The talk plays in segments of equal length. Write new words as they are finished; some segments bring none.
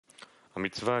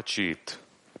המצווה התשיעית,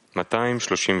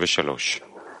 233.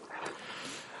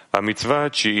 המצווה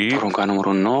התשיעית, porunca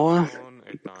numărul 9,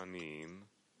 את העניים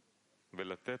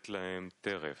ולתת להם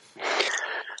טרף.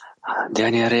 de a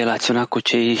ne relaționa cu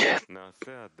cei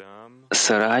נעשה אדם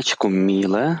săraci cu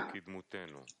milă,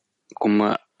 כדמותנו, cum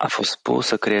a fost spus,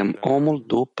 să creăm omul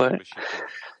după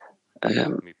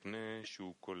מפני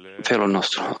שהוא כולל felul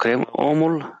nostru. Creăm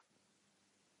omul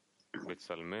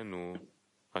בצלמנו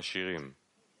עשירים,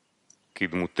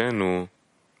 כדמותנו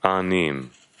העניים.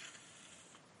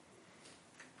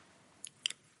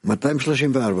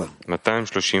 234.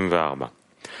 234.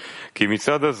 כי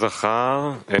מצד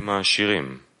הזכר הם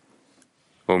העשירים,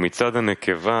 ומצד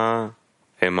הנקבה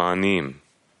הם העניים.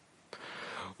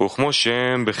 וכמו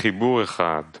שהם בחיבור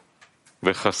אחד,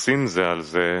 וחסים זה על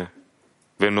זה,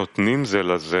 ונותנים זה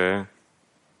לזה,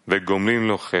 וגומלים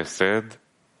לו חסד,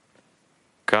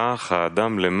 כך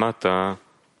האדם למטה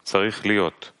צריך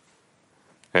להיות.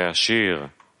 העשיר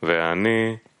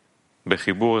והעני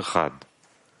בחיבור אחד,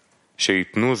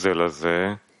 שיתנו זה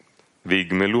לזה,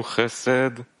 ויגמלו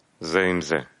חסד זה עם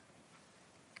זה.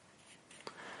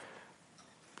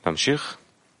 נמשיך.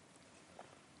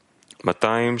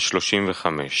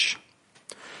 235.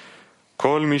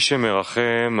 כל מי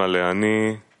שמרחם על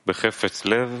העני בחפץ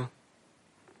לב,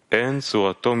 אין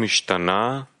צורתו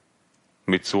משתנה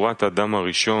מצורת אדם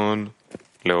הראשון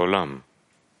לעולם.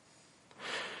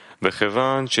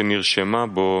 וכיוון שנרשמה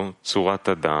בו צורת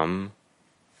אדם,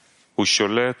 הוא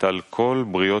שולט על כל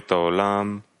בריות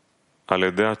העולם על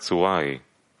ידי הצורה ההיא.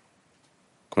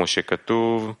 כמו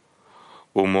שכתוב,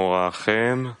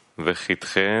 ומוראכם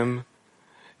וחיתכם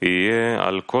יהיה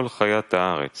על כל חיית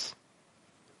הארץ.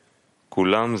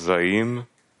 כולם זעים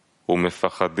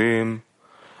ומפחדים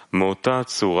מאותה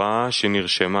צורה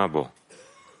שנרשמה בו.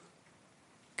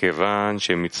 כיוון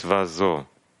שמצווה זו,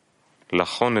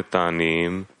 לחון את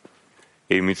העניים,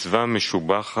 היא מצווה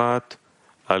משובחת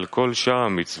על כל שאר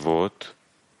המצוות,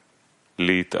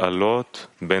 להתעלות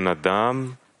בין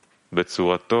אדם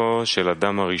בצורתו של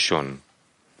אדם הראשון.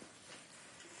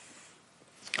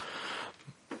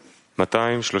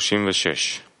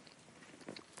 236.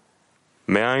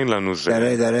 מאין לנו זה?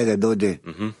 רגע, דודי.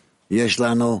 יש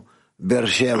לנו באר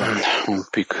שבע. un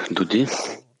pic, Dudi.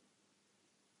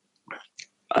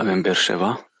 Avem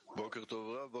Berșeva.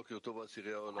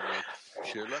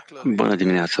 Bună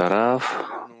dimineața, Rav.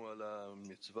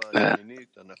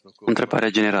 Întrebare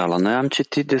generală. Noi am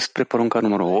citit despre porunca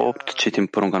numărul 8, citim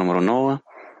porunca numărul 9.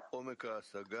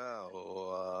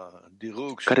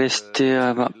 Care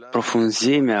este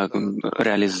profunzimea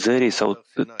realizării sau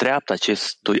treapta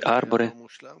acestui arbore?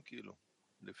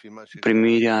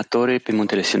 Primirea Torei pe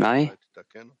muntele Sinai?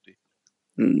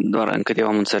 Doar în câte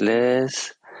am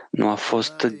înțeles, nu a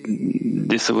fost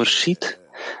desăvârșit?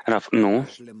 Rav, nu.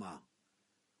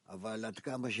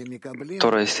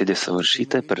 Tora este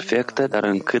desăvârșită, perfectă, dar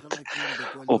încât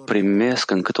o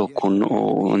primesc, încât o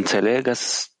înțeleg,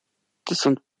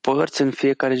 sunt părți în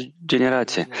fiecare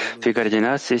generație. Fiecare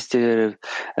generație este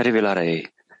revelarea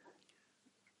ei.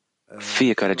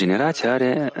 Fiecare generație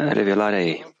are revelarea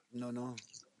ei.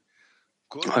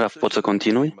 Rav, pot să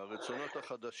continui?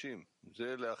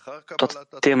 Tot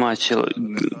tema acel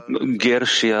ger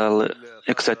și al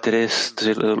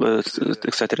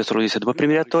extraterestrului este după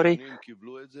primirea Torei?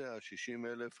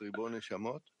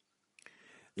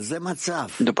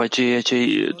 După ce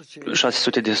cei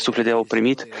 600 de suflete au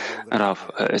primit, Rav,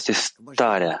 este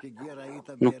starea.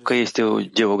 Nu că este o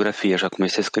geografie, așa cum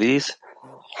este scris.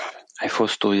 Ai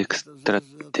fost un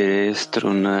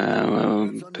extraterestru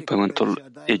pe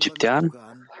pământul egiptean,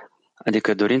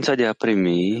 adică dorința de a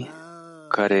primi,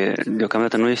 care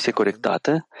deocamdată nu este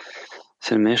corectată,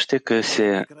 se numește că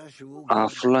se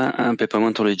află pe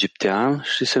pământul egiptean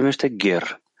și se numește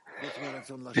ger,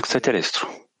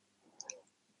 extraterestru.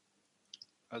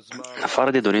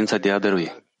 Afară de dorința de a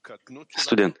dărui.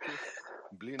 Student.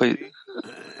 Păi,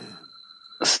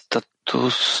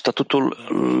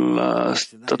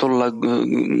 statul la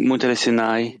muntele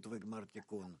Sinai,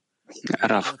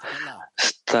 Rav,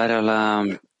 starea la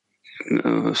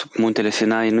muntele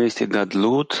Sinai nu este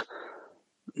gadlut,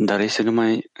 dar este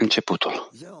numai începutul.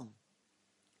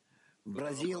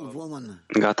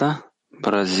 Gata?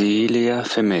 Brazilia,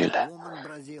 femeile.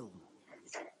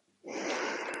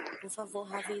 Por favor,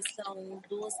 Ravi, são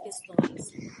duas questões.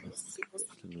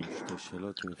 A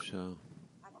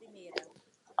primeira.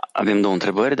 Avem două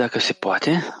întrebări, dacă se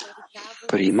poate.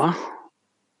 Prima.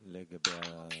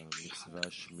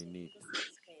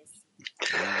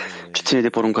 Ce ține de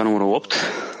porunca numărul 8?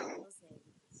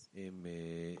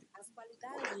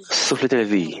 Sufletele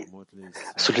vii,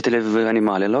 sufletele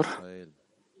animalelor,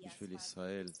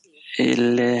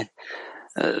 ele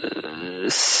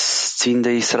țin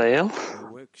de Israel?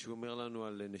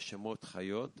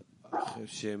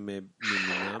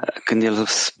 Când el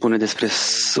spune despre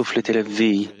sufletele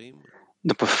vii,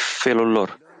 după felul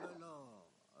lor,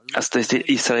 asta este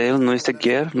Israel, nu este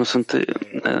Ger, nu sunt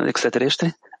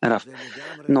extraterestri? Raf,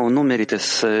 nu merită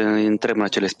să întreb în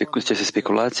aceste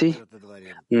speculații,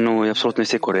 absolut nu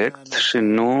este corect și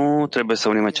nu trebuie să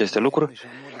unim aceste lucruri.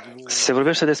 Se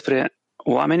vorbește despre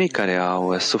oamenii care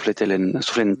au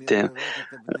suflete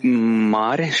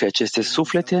mari și aceste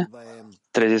suflete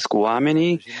trezesc cu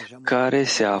oamenii care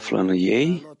se află în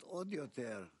ei,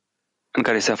 în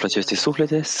care se află aceste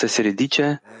suflete, să se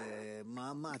ridice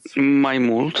mai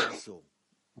mult,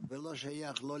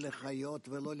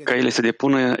 ca ele să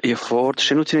depună efort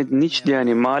și nu ține nici de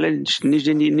animale, nici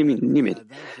de nimeni.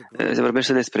 Se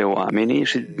vorbește despre oamenii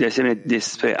și de asemenea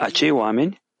despre acei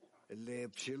oameni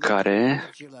care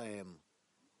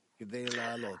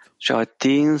și-au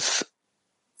atins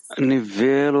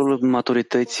nivelul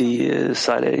maturității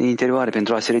sale interioare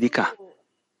pentru a se ridica.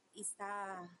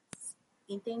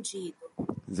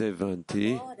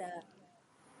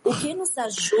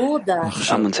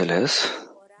 Am înțeles.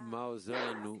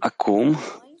 Acum,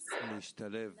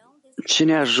 ce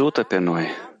ne ajută pe noi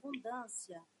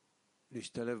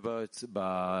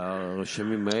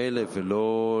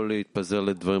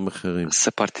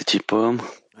să participăm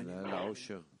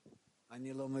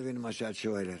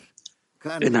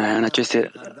în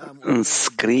aceste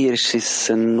înscrieri și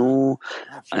să nu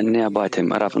ne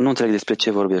abatem. Rav, nu înțeleg despre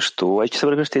ce vorbești tu. Aici se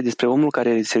vorbește despre omul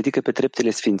care se ridică pe treptele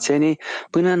sfințenii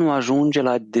până nu ajunge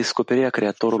la descoperirea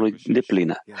Creatorului de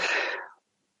plină.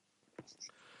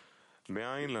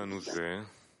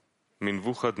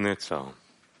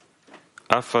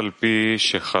 אף על פי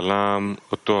שחלם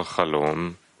אותו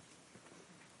החלום,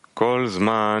 כל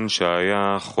זמן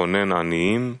שהיה חונן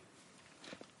עניים,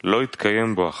 לא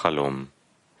התקיים בו החלום.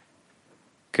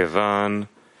 כיוון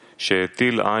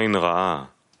שהטיל עין רעה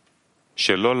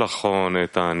שלא לחון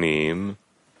את העניים,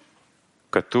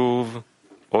 כתוב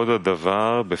עוד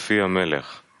הדבר בפי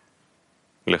המלך.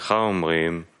 לך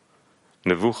אומרים,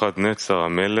 נבוכדנצר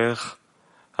המלך,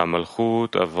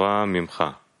 המלכות עברה ממך.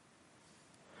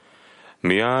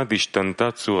 מיד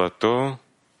השתנתה צורתו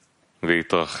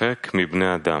והתרחק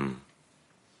מבני אדם.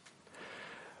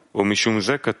 ומשום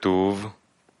זה כתוב,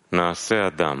 נעשה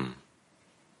אדם.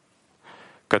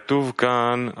 כתוב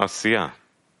כאן עשייה,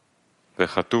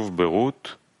 וכתוב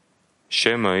ברות,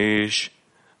 שם האיש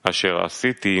אשר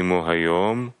עשיתי עמו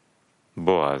היום,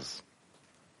 בועז.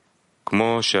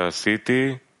 כמו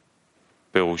שעשיתי,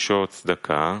 פירושו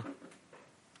צדקה,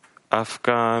 אף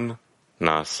כאן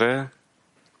נעשה,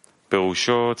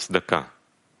 פירושו צדקה.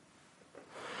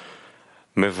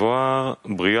 מבואר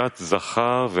בריאת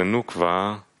זכר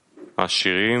ונוקבה,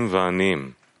 עשירים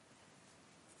ועניים.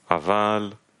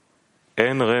 אבל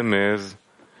אין רמז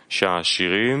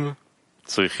שהעשירים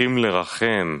צריכים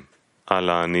לרחם על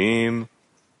העניים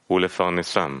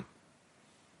ולפרנסם.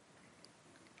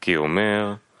 כי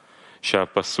אומר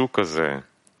שהפסוק הזה,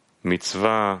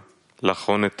 מצווה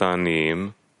לחון את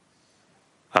העניים,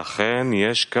 אכן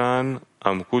יש כאן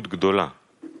עמקות גדולה.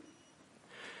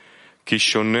 כי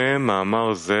שונה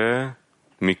מאמר זה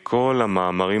מכל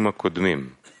המאמרים הקודמים.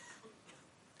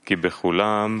 כי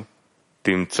בכולם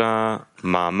תמצא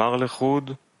מאמר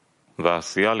לחוד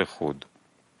ועשייה לחוד.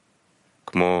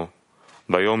 כמו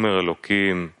ויאמר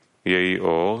אלוקים יהי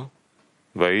אור,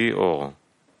 ויהי אור.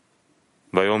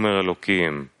 ויאמר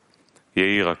אלוקים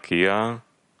יהי רקיע,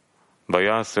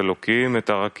 ויעש אלוקים את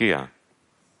הרקיע.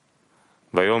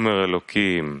 ויאמר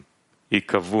אלוקים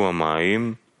יקבעו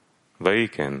המים, ויהי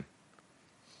כן.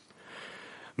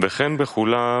 וכן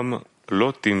בכולם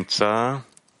לא תמצא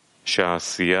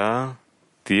שהעשייה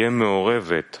תהיה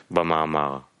מעורבת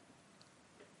במאמר.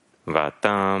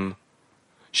 והטעם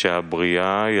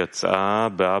שהבריאה יצאה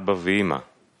באבא ואמא.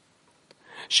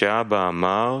 שאבא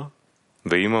אמר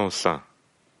ואמא עושה.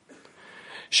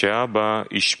 שאבא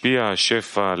השפיע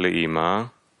השפע לאמא,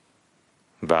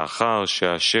 ואחר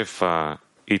שהשפע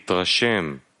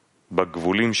התרשם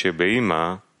בגבולים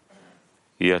שבאמא,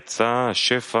 יצא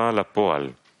השפע לפועל,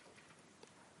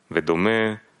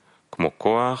 ודומה כמו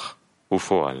כוח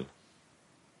ופועל.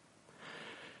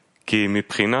 כי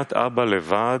מבחינת אבא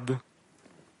לבד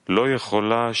לא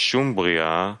יכולה שום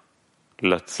בריאה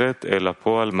לצאת אל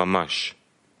הפועל ממש,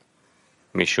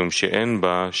 משום שאין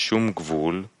בה שום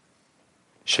גבול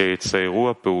שיציירו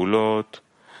הפעולות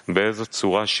באיזו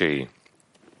צורה שהיא.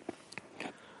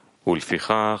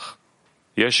 ולפיכך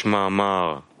יש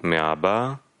מאמר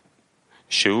מאבא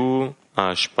שהוא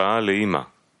ההשפעה לאמא,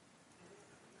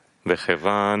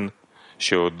 וכיוון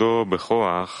שעודו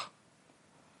בכוח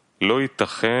לא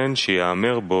ייתכן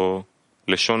שיאמר בו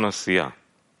לשון עשייה,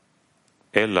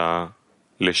 אלא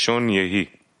לשון יהי.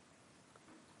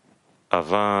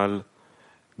 אבל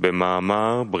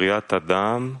במאמר בריאת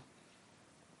אדם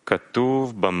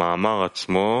כתוב במאמר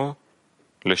עצמו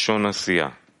לשון עשייה,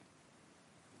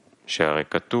 שהרי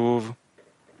כתוב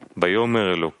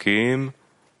ביאמר אלוקים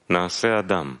נעשה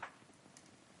אדם.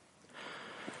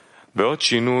 ועוד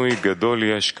שינוי גדול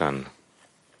יש כאן,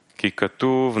 כי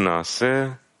כתוב נעשה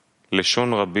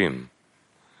לשון רבים,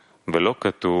 ולא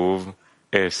כתוב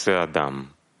אעשה אדם.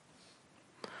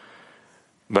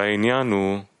 והעניין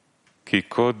הוא כי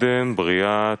קודם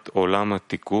בריאת עולם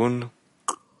התיקון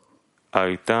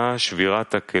הייתה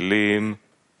שבירת הכלים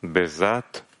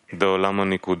בזת דעולם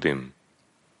הניקודים.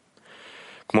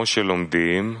 כמו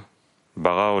שלומדים,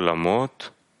 ברא עולמות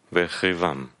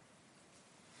והחריבם,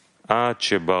 עד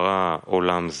שברא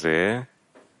עולם זה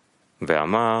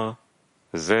ואמר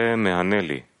זה מהנה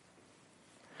לי.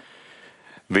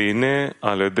 והנה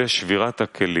על ידי שבירת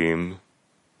הכלים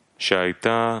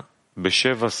שהייתה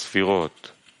בשבע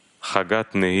ספירות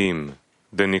חגת נהים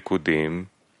דניקודים,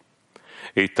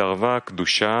 התערבה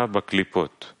הקדושה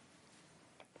בקליפות,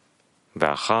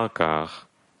 ואחר כך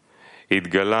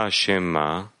התגלה השם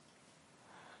מה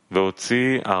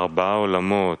והוציא 4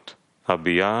 עולמות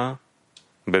הביאה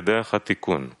בדרך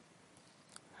התיקון,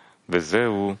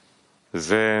 וזהו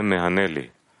זה מהנה לי.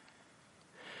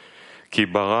 כי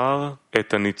ברר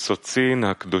את הניצוצין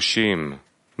הקדושים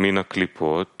מן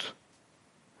הקליפות,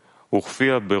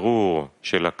 וכפי הבירור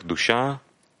של הקדושה,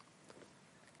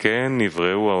 כן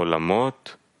נבראו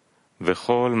העולמות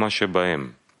וכל מה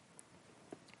שבהם.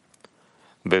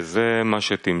 וזה מה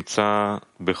שתמצא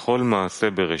בכל מעשה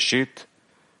בראשית,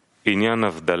 עניין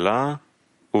הבדלה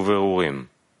ובירורים.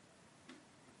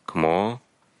 כמו,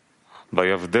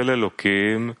 ויבדל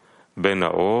אלוקים בין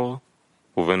האור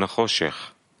ובין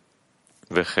החושך,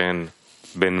 וכן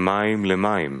בין מים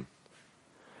למים,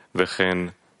 וכן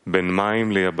בין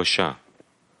מים ליבשה,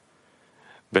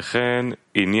 וכן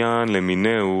עניין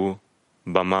למינהו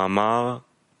במאמר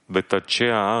ותדשי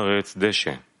הארץ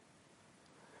דשא,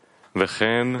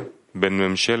 וכן בין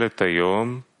ממשלת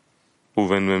היום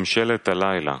ובין ממשלת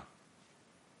הלילה,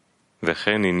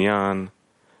 וכן עניין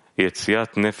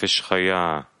יציאת נפש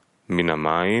חיה מן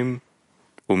המים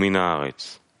ומן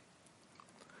הארץ.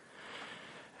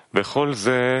 וכל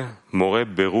זה מורה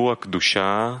ברור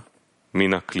הקדושה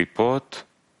מן הקליפות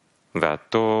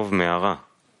והטוב מהרע.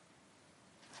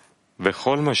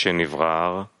 וכל מה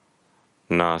שנברר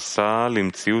נעשה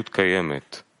למציאות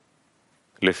קיימת,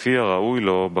 לפי הראוי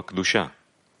לו בקדושה.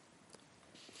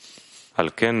 על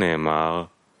כן נאמר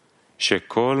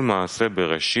שכל מעשה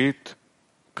בראשית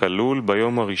כלול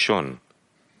ביום הראשון,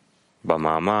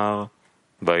 במאמר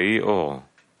ויהי אור.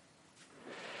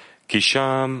 כי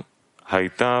שם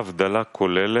הייתה הבדלה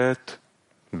כוללת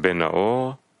בין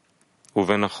האור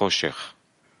ובין החושך.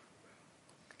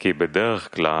 כי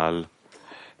בדרך כלל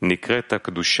נקראת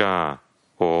הקדושה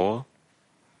אור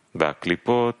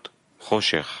והקליפות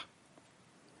חושך.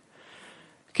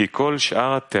 כי כל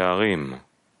שאר התארים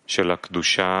של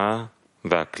הקדושה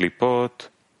והקליפות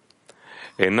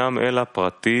אינם אלא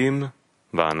פרטים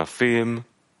וענפים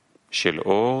של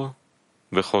אור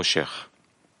וחושך.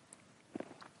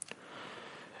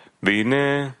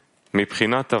 והנה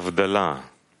מבחינת הבדלה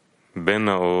בין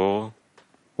האור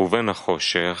ובין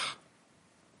החושך,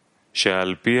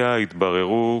 שעל פיה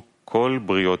התבררו כל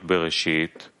בריות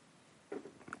בראשית,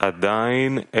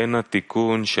 עדיין אין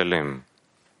התיקון שלם.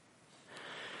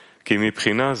 כי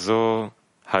מבחינה זו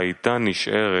הייתה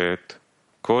נשארת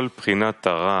כל בחינת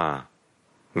הרע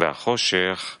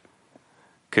והחושך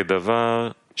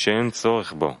כדבר שאין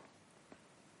צורך בו,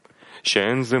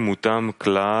 שאין זה מותם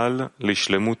כלל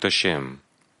לשלמות השם.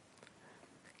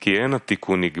 כי אין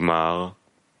התיקון נגמר,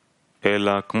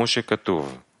 אלא כמו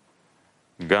שכתוב,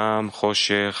 גם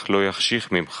חושך לא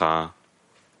יחשיך ממך,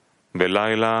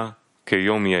 בלילה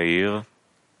כיום יאיר,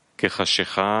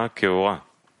 כחשיכה כאורה.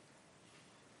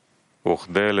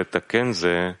 וכדי לתקן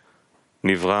זה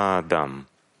נברא האדם,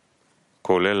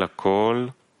 כולל הכל,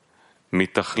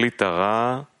 מתכלית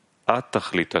הרע עד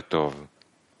תכלית הטוב.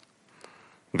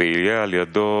 ויהיה על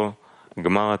ידו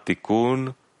גמר התיקון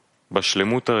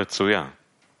בשלמות הרצויה,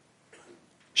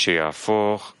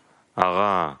 שיהפוך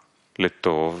הרע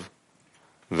לטוב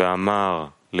והמר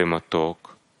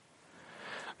למתוק,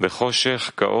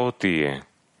 וחושך כאור תהיה,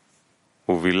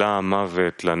 ובילה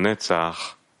המוות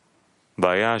לנצח,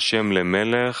 והיה השם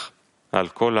למלך על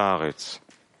כל הארץ.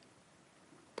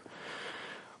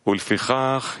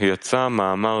 ולפיכך יצא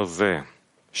מאמר זה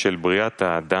של בריאת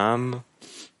האדם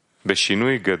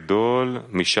בשינוי גדול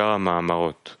משאר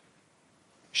המאמרות,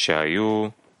 שהיו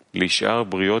לשאר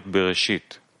בריות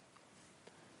בראשית,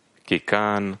 כי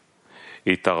כאן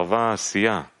התערבה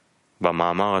העשייה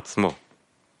במאמר עצמו,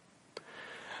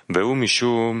 והוא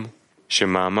משום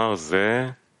שמאמר זה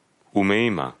הוא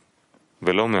מאמא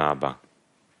ולא מאבא,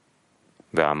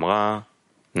 ואמרה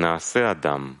נעשה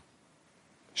אדם,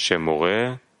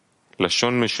 שמורה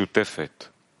לשון משותפת,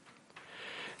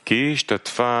 כי היא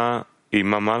השתתפה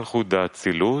עם המלכות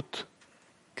דאצילות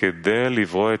כדי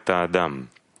לברוא את האדם.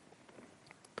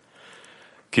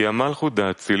 כי המלכות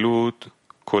דאצילות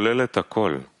כוללת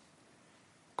הכל,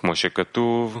 כמו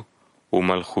שכתוב,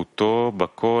 ומלכותו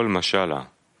בכל משלה,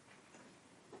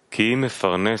 כי היא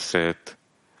מפרנסת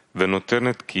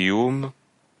ונותנת קיום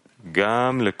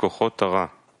גם לכוחות הרע,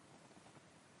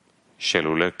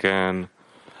 שלולא כן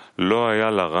לא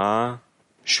היה לרע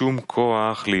שום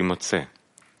כוח להימצא,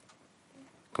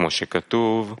 כמו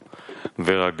שכתוב,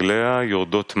 ורגליה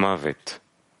יורדות מוות,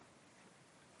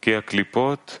 כי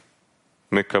הקליפות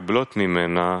מקבלות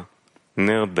ממנה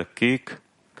נר דקיק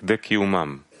כדי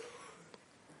קיומם,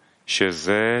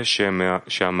 שזה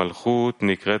שהמלכות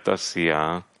נקראת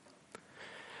עשייה,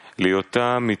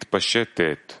 להיותה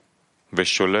מתפשטת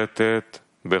ושולטת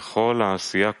בכל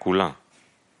העשייה כולה,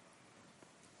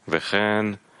 וכן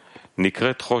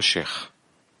נקראת חושך,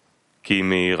 כי היא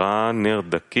מאירה נר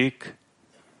דקיק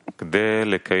כדי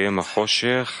לקיים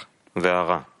החושך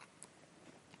והרע.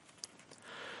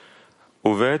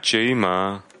 ובעת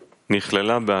שאימא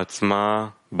נכללה בעצמה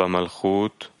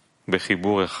במלכות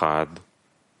בחיבור אחד,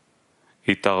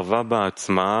 התערבה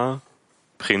בעצמה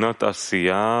בחינת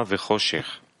עשייה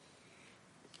וחושך,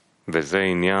 וזה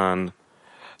עניין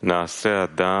נעשה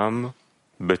אדם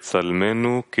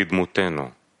בצלמנו כדמותנו,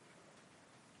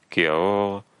 כי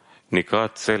האור נקרא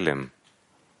צלם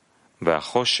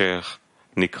והחושך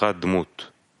נקרא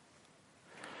דמות.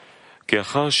 כי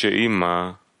אחר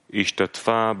שאימא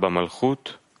השתתפה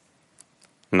במלכות,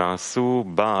 נעשו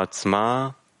בה עצמה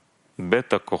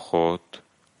בית הכוחות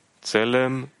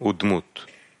צלם ודמות,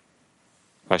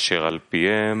 אשר על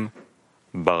פיהם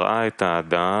בראה את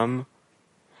האדם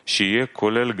שיהיה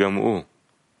כולל גם הוא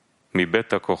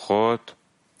מבית הכוחות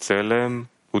צלם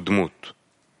ודמות,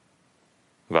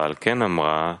 ועל כן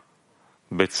אמרה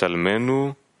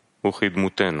בצלמנו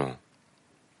וכדמותנו.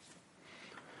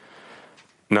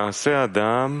 נעשה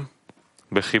אדם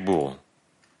בחיבור,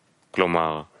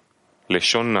 כלומר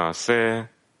לשון נעשה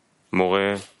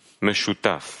מורה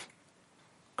משותף,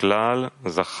 כלל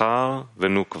זכר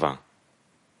ונוקבה,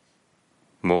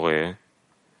 מורה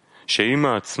שאימא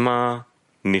עצמה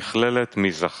נכללת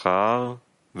מזכר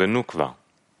ונוקבה,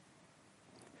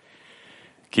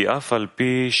 כי אף על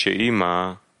פי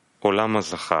שאימא עולם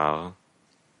הזכר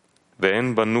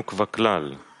ואין בה נוקבה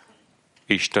כלל,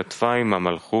 השתתפה עם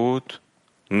המלכות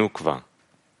נוקבה.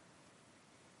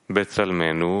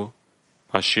 בצלמנו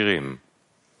עשירים,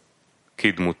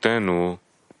 כדמותנו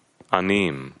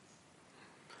עניים.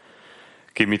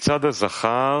 כי מצד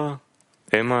הזכר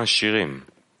הם העשירים,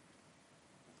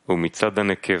 ומצד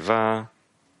הנקבה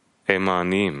הם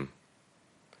העניים.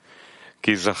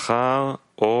 כי זכר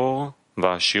אור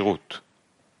ועשירות,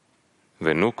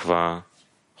 ונוקבה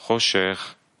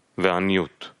חושך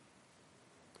ועניות.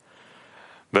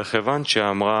 וכיוון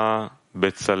שאמרה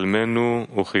בצלמנו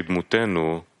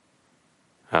וכדמותנו,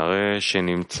 הרי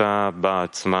שנמצא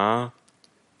בעצמה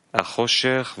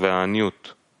החושך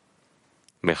והעניות,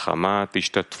 מחמת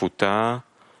השתתפותה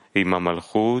עם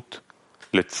המלכות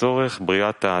לצורך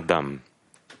בריאת האדם.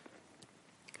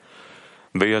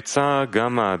 ויצא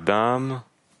גם האדם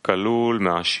כלול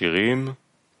מעשירים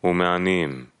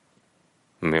ומעניים,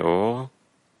 מאור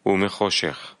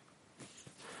ומחושך,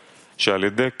 שעל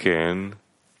ידי כן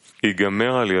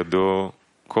ייגמר על ידו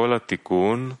כל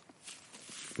התיקון,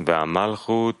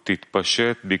 והמלכות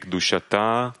תתפשט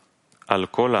בקדושתה על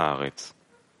כל הארץ,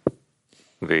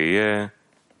 ויהיה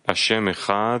השם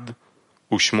אחד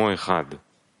ושמו אחד.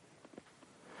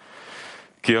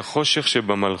 כי החושך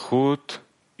שבמלכות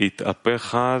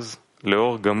יתהפך אז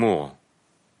לאור גמור,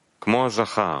 כמו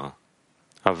הזכר,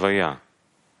 הוויה,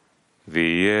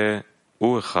 ויהיה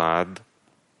הוא אחד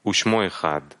ושמו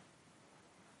אחד.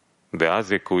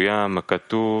 ואז יקוים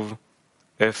הכתוב,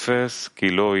 אפס כי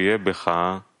לא יהיה בך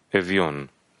אביון.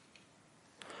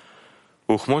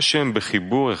 וכמו שהם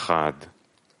בחיבור אחד,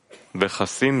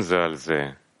 וחסים זה על זה,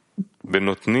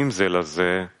 ונותנים זה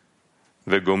לזה,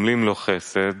 וגומלים לו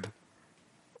חסד,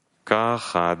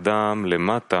 כך האדם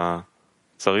למטה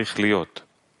צריך להיות,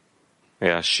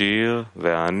 העשיר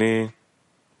והעני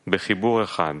בחיבור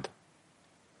אחד,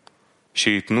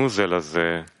 שיתנו זה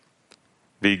לזה,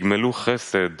 ויגמלו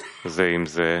חסד זה עם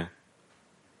זה,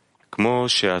 כמו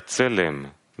שהצלם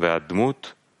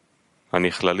והדמות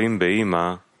הנכללים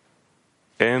באמא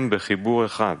הם בחיבור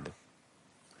אחד.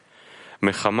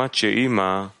 מחמת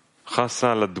שאימא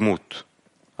חסה על הדמות,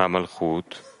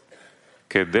 המלכות,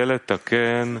 כדי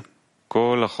לתקן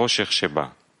כל החושך שבה.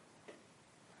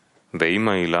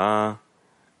 ואימא הילה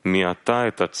מיעטה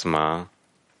את עצמה,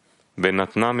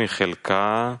 ונתנה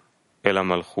מחלקה אל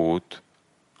המלכות,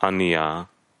 ענייה,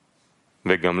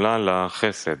 וגמלה לה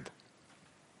חסד.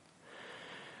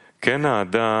 כן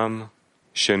האדם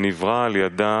שנברא על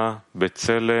ידה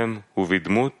בצלם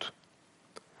ובדמות,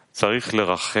 צריך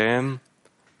לרחם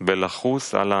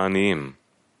ולחוס על העניים,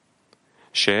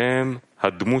 שהם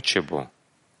הדמות שבו,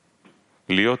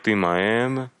 להיות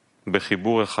עמהם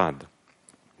בחיבור אחד,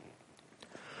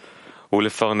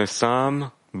 ולפרנסם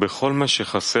בכל מה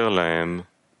שחסר להם,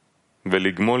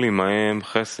 ולגמול עמהם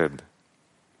חסד.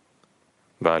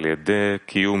 ועל ידי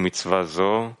קיום מצווה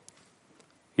זו,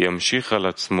 ימשיך על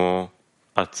עצמו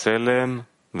הצלם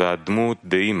והדמות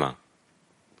דאימא,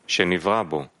 שנברא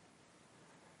בו,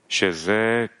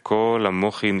 שזה כל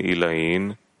המוחין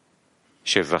עילאין,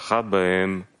 שזכה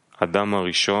בהם אדם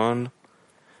הראשון,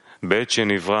 בעת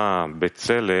שנברא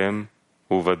בצלם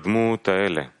ובדמות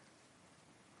האלה.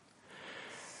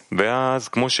 ואז,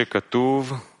 כמו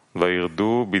שכתוב,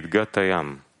 וירדו בדגת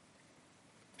הים,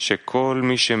 שכל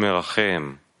מי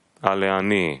שמרחם על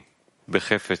העני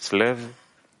בחפץ לב,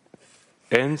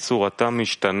 אין צורתם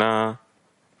משתנה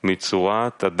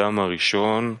מצורת אדם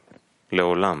הראשון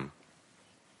לעולם.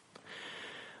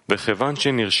 וכיוון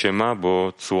שנרשמה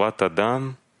בו צורת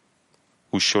אדם,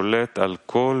 הוא שולט על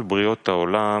כל בריאות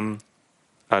העולם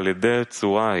על ידי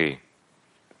צורה היא,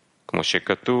 כמו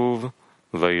שכתוב,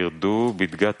 וירדו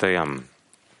בדגת הים.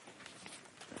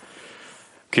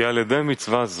 כי על ידי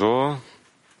מצווה זו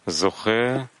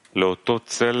זוכה לאותו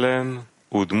צלם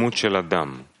ודמות של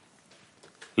אדם,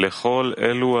 לכל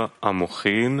אלו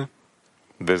המוחין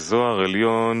וזוהר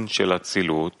עליון של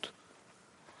אצילות,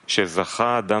 שזכה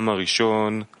האדם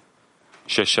הראשון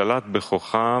ששלט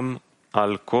בכוחם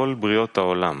על כל בריאות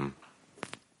העולם.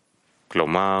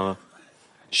 כלומר,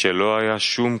 שלא היה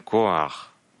שום כוח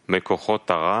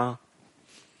מכוחות הרע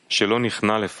שלא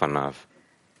נכנע לפניו.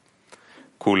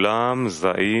 כולם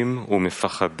זעים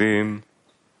ומפחדים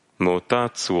מאותה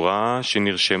צורה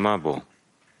שנרשמה בו.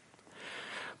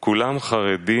 כולם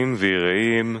חרדים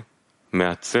ויראים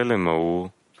מהצלם ההוא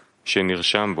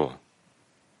שנרשם בו.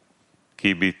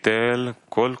 כי ביטל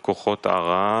כל כוחות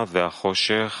הרע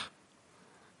והחושך,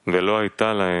 ולא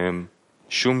הייתה להם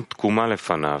שום תקומה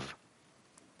לפניו.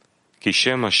 כי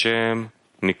שם השם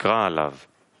נקרא עליו,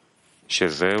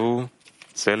 שזהו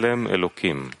צלם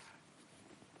אלוקים.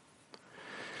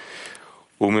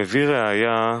 הוא מביא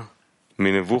ראיה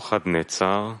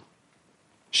מנבוכדנצר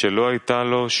שלא הייתה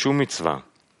לו שום מצווה.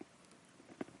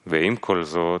 ועם כל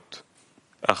זאת,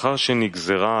 אחר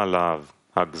שנגזרה עליו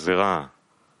הגזרה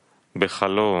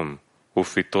בחלום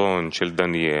ופתרון של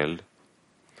דניאל,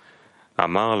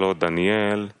 אמר לו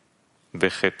דניאל,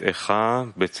 וחטאך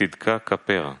בצדקה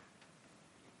כפר.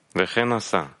 וכן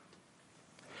עשה.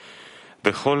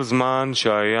 בכל זמן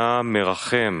שהיה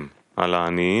מרחם על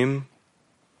העניים,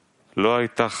 לא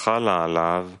הייתה חלה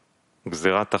עליו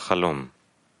גזירת החלום.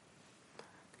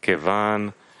 כיוון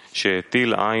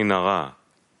שהטיל עין הרע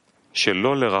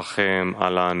שלא לרחם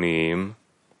על העניים,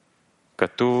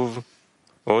 כתוב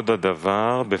עוד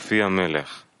הדבר בפי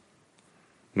המלך.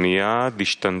 מיד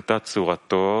השתנתה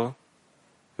צורתו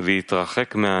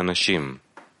והתרחק מהאנשים.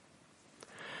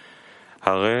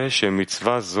 הרי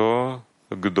שמצווה זו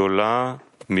גדולה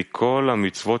מכל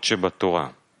המצוות שבתורה,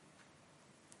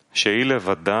 שהיא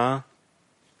לבדה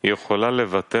יכולה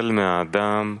לבטל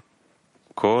מהאדם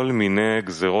כל מיני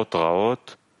גזרות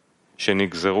רעות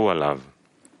שנגזרו עליו.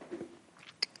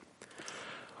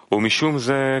 ומשום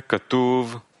זה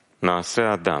כתוב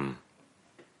נעשה אדם.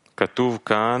 כתוב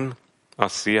כאן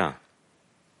עשייה,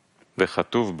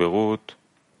 וכתוב ברות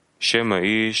שם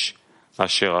האיש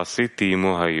אשר עשיתי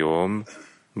עמו היום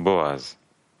בועז.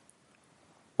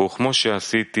 וכמו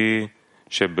שעשיתי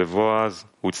שבבועז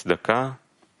הוא צדקה,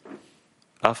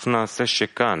 אף נעשה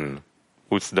שכאן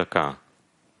הוא צדקה.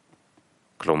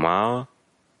 כלומר,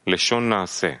 לשון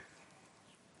נעשה,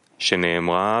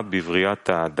 שנאמרה בבריאת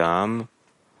האדם,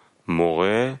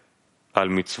 מורה על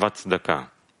מצוות צדקה.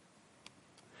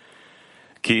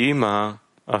 כי אמא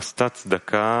עשתה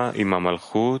צדקה עם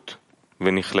המלכות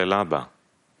ונכללה בה.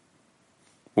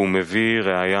 הוא מביא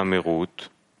ראיה מרות,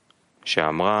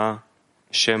 שאמרה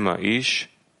שם האיש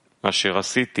אשר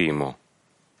עשיתי עמו.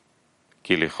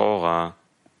 כי לכאורה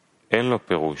אין לו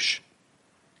פירוש,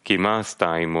 כי מה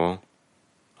עשתה עמו?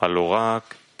 הלא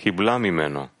רק קיבלה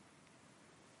ממנו.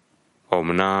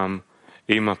 אמנם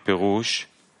עם הפירוש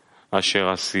אשר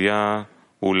עשייה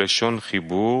הוא לשון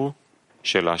חיבור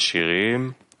של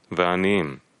עשירים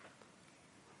ועניים.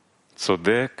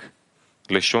 צודק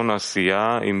לשון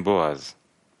עשייה עם בועז,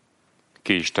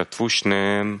 כי השתתפו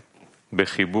שניהם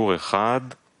בחיבור אחד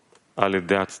על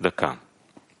ידי הצדקה.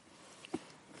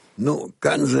 נו,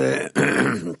 כאן זה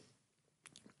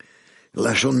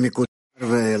לשון מקוטר,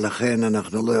 ולכן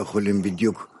אנחנו לא יכולים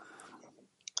בדיוק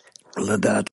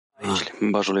לדעת. Aici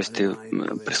limbajul este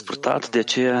prescurtat, de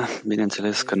aceea,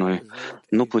 bineînțeles că noi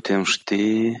nu putem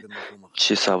ști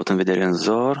ce s-a avut în vedere în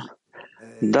Zor,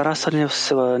 dar asta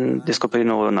se va descoperi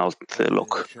nou în alt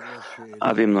loc.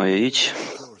 Avem noi aici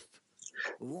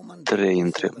 3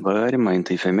 întrebări, mai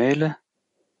întâi femeile,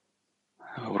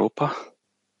 Europa.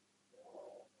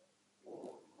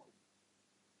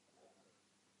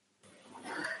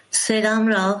 Selam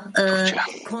Rav.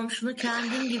 Komşunu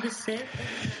kendin gibi sev.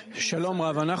 Shalom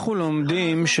Rav, אנחנו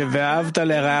לומדים שוואהבת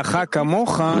לרעך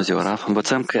כמוך. Bună ziua, Rav.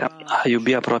 Învățăm că a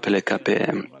iubi aproapele ca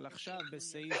pe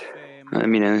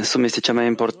mine însumi este cea mai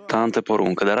importantă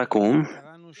poruncă, dar acum,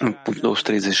 în punctul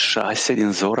 236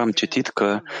 din Zor, am citit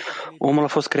că omul a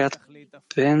fost creat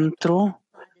pentru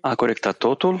a corecta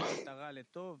totul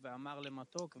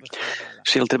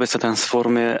și el trebuie să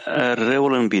transforme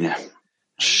răul în bine.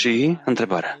 Și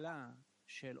întrebarea,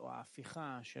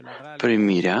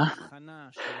 primirea,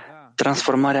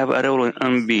 transformarea răului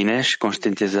în bine și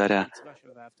conștientizarea,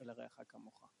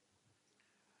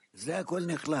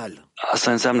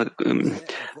 asta înseamnă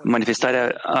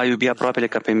manifestarea a iubi aproapele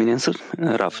ca pe mine însă?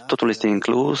 Rav, totul este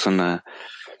inclus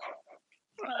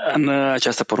în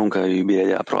această poruncă, iubirea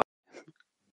de aproape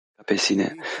ca pe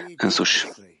sine însuși.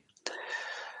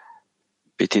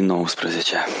 Pitin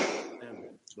 19.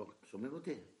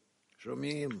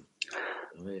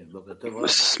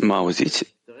 Mă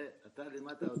auziți?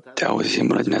 Te auzim,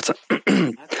 bună dimineața.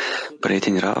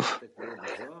 Prieteni Rav,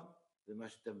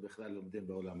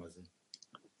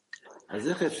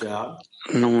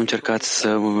 nu încercați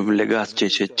să legați ceea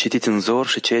ce citiți în Zor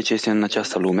și ceea ce este în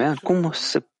această lume. Cum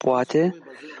se poate?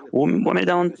 Oamenii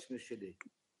dau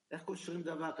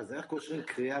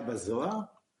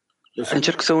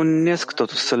încerc să unesc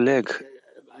totul, să leg.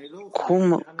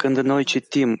 Cum, când noi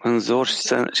citim în Zor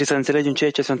și să înțelegem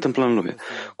ceea ce se întâmplă în lume,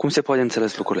 cum se poate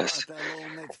înțeles lucrurile astea?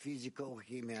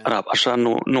 Rab, așa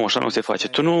nu se face.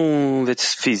 Tu nu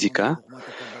înveți fizica,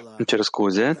 îmi cer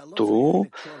scuze, tu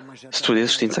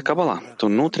studiezi știința Kabbalah. Tu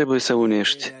nu trebuie să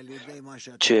unești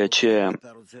ceea ce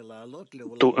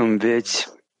tu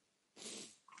înveți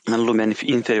în lumea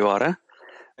inferioară,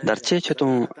 dar ceea ce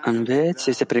tu înveți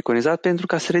este preconizat pentru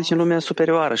ca să ridici în lumea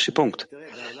superioară și punct.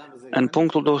 În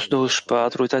punctul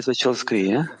 224, uitați-vă ce el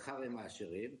scrie.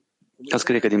 El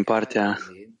scrie că din partea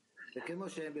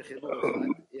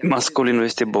masculinul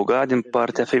este bogat, din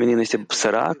partea feminină este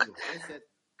sărac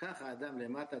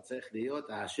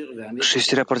și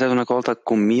se raportează una cu alta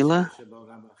cu milă.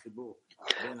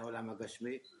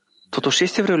 Totuși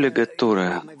este vreo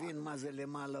legătură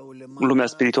lumea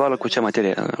spirituală cu cea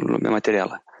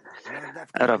materială.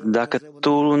 Dacă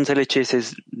tu înțelegi ce este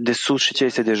de sus și ce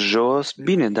este de jos,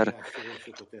 bine,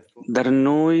 dar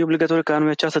nu e obligatoriu ca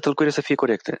anume această tălcuire să fie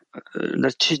corectă.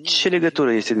 Dar ce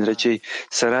legătură este dintre cei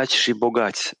săraci și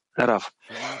bogați? Rav,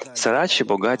 săraci și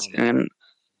bogați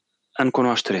în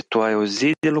cunoaștere. Tu ai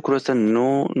auzit de lucrul ăsta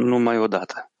nu numai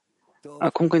odată.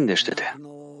 Acum gândește-te.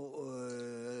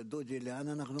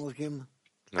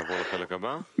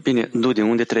 Bine, Dudi,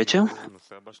 unde trecem?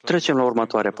 Trecem la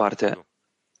următoarea parte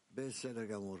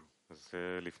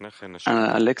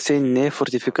a lecției. Ne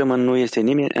fortificăm în nu este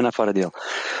nimeni în afară de el.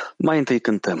 Mai întâi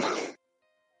cântăm.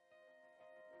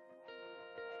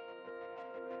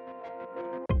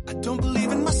 I don't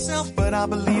believe in myself, but I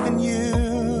believe in you.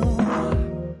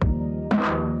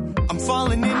 I'm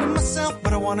falling into myself,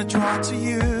 but I want to draw to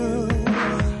you.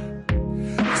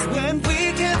 'Cause when we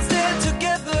can stand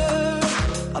together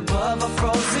above our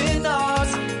frozen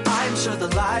hearts, I'm sure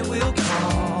the light will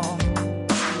come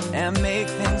and make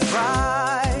things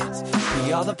right. We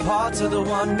are the parts of the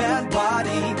one-man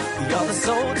body. We are the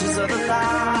soldiers of the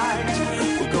light.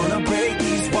 We're gonna break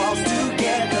these walls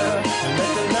together and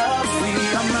let the love free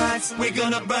our minds. We're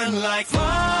gonna burn like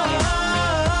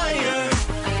fire,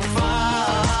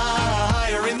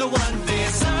 fire in the one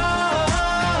desire.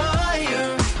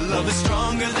 Love is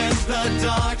stronger than the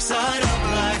dark side of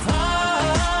life.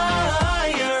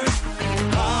 Higher,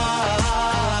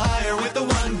 higher with the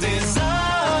one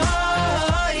desire.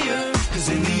 'Cause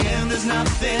in the end there's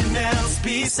nothing else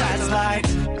besides light,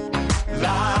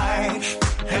 light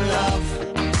and love,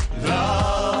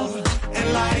 love and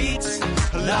light,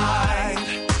 light.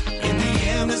 In the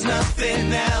end there's nothing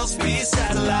else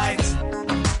besides light,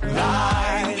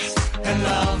 light and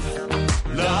love,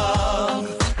 love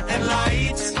and light.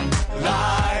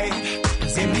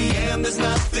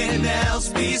 else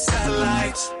besides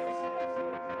light.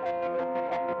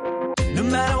 No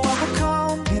matter what will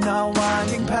come in our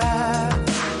winding path,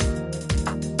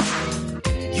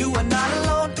 you are not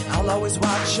alone, I'll always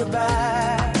watch your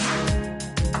back.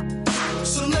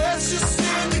 So let's just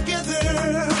stand together,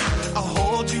 I'll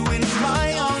hold you in my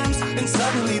arms, and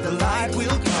suddenly the light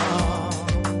will come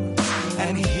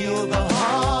and heal the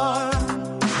heart.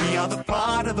 We are the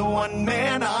part of the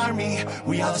one-man army,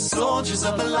 we are the soldiers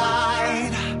of the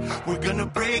light. We're gonna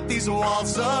break these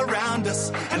walls around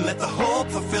us and let the hope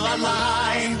fulfill our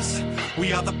lives.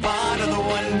 We are the part of the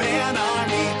one-man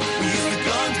army, we use the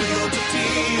guns, we go to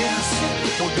tears.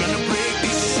 We're gonna break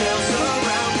these shells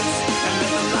around us and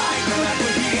let the light know that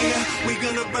we're here. We're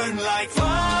gonna burn like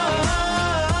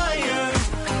fire,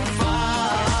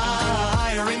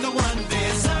 fire in the one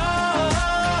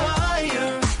desire.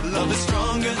 Love is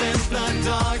stronger than the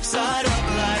dark side of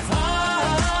life.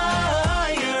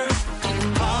 Higher,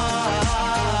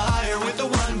 higher with the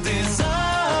one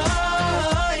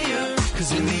desire.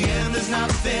 'Cause in the end there's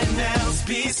nothing else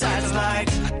besides light.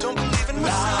 I don't believe in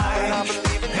light, I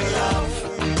believe in love,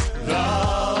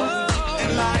 love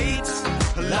and light,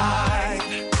 light.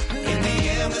 In the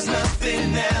end there's nothing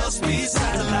else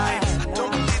besides light. I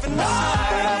don't believe in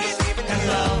light and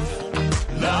love,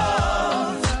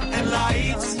 love and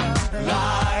light,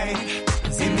 light.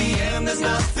 In the end there's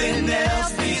nothing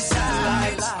else besides